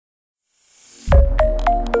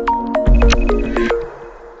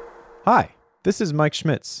Hi, this is Mike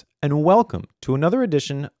Schmitz, and welcome to another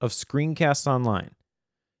edition of Screencasts Online.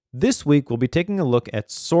 This week, we'll be taking a look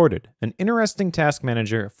at Sorted, an interesting task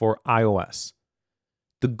manager for iOS.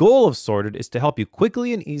 The goal of Sorted is to help you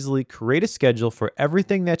quickly and easily create a schedule for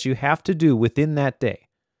everything that you have to do within that day,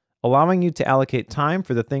 allowing you to allocate time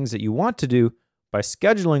for the things that you want to do by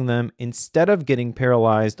scheduling them instead of getting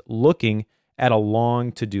paralyzed looking at a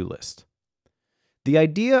long to-do list. The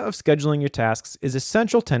idea of scheduling your tasks is a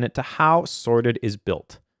central tenet to how Sorted is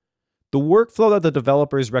built. The workflow that the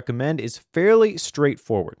developers recommend is fairly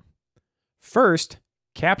straightforward. First,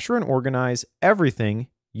 capture and organize everything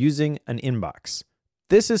using an inbox.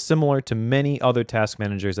 This is similar to many other task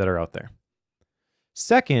managers that are out there.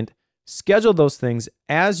 Second, schedule those things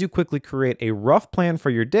as you quickly create a rough plan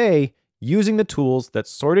for your day using the tools that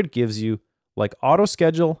Sorted gives you, like Auto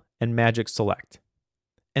Schedule and Magic Select.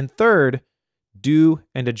 And third, do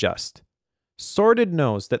and adjust. Sorted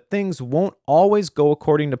knows that things won't always go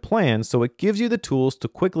according to plan, so it gives you the tools to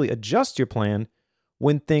quickly adjust your plan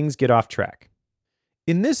when things get off track.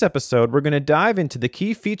 In this episode, we're going to dive into the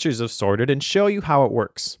key features of Sorted and show you how it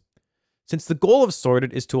works. Since the goal of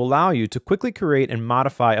Sorted is to allow you to quickly create and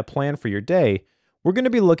modify a plan for your day, we're going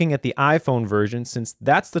to be looking at the iPhone version since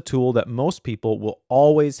that's the tool that most people will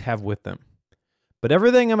always have with them. But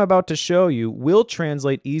everything I'm about to show you will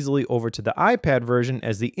translate easily over to the iPad version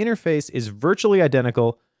as the interface is virtually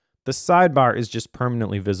identical. The sidebar is just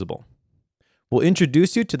permanently visible. We'll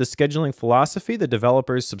introduce you to the scheduling philosophy the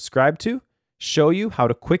developers subscribe to, show you how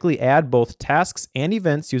to quickly add both tasks and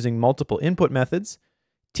events using multiple input methods,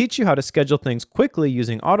 teach you how to schedule things quickly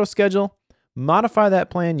using Auto Schedule, modify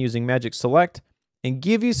that plan using Magic Select, and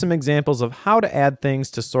give you some examples of how to add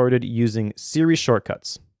things to Sorted using Siri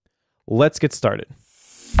shortcuts. Let's get started.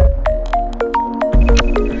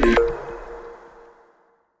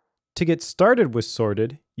 To get started with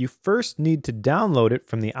Sorted, you first need to download it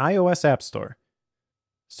from the iOS App Store.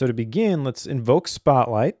 So to begin, let's invoke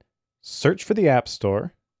Spotlight, search for the App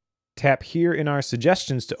Store, tap here in our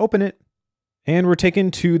suggestions to open it, and we're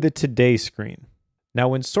taken to the Today screen. Now,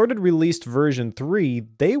 when Sorted released version 3,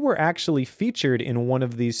 they were actually featured in one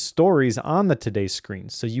of these stories on the Today screen,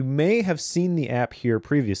 so you may have seen the app here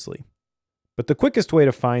previously. But the quickest way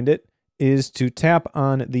to find it is to tap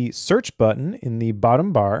on the search button in the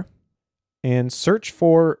bottom bar and search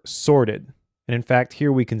for Sorted. And in fact,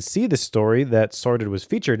 here we can see the story that Sorted was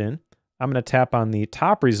featured in. I'm going to tap on the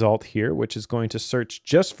top result here, which is going to search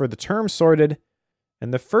just for the term Sorted.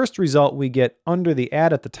 And the first result we get under the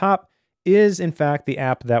ad at the top is in fact the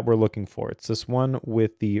app that we're looking for. It's this one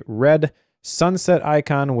with the red sunset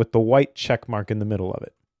icon with the white check mark in the middle of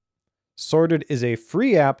it. Sorted is a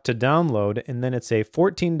free app to download, and then it's a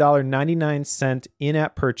 $14.99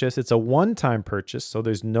 in-app purchase. It's a one-time purchase, so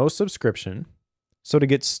there's no subscription. So to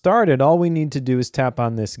get started, all we need to do is tap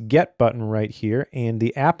on this Get button right here, and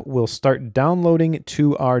the app will start downloading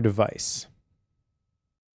to our device.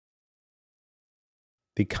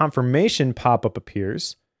 The confirmation pop-up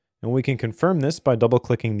appears, and we can confirm this by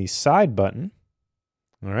double-clicking the side button.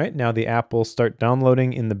 All right, now the app will start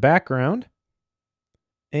downloading in the background.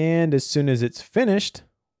 And as soon as it's finished,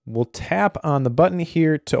 we'll tap on the button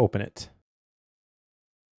here to open it.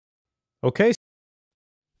 Okay.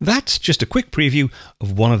 That's just a quick preview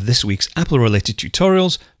of one of this week's Apple-related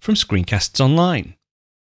tutorials from Screencasts Online.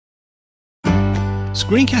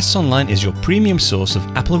 Screencasts Online is your premium source of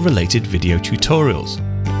Apple-related video tutorials.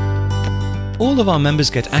 All of our members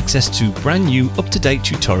get access to brand new, up-to-date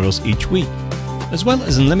tutorials each week, as well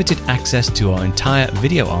as unlimited access to our entire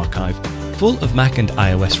video archive full of Mac and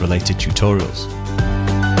iOS related tutorials.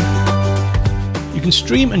 You can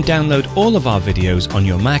stream and download all of our videos on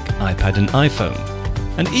your Mac, iPad and iPhone,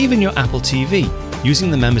 and even your Apple TV using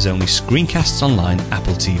the members-only Screencasts Online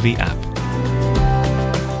Apple TV app.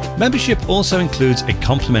 Membership also includes a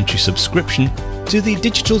complimentary subscription to the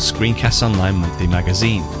digital Screencasts Online monthly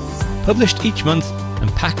magazine, published each month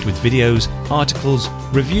and packed with videos, articles,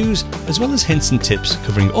 reviews, as well as hints and tips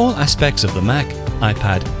covering all aspects of the Mac,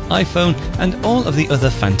 iPad, iPhone, and all of the other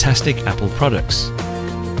fantastic Apple products.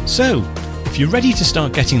 So, if you're ready to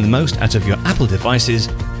start getting the most out of your Apple devices,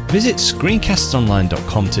 visit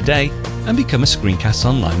screencastsonline.com today and become a Screencasts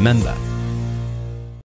Online member.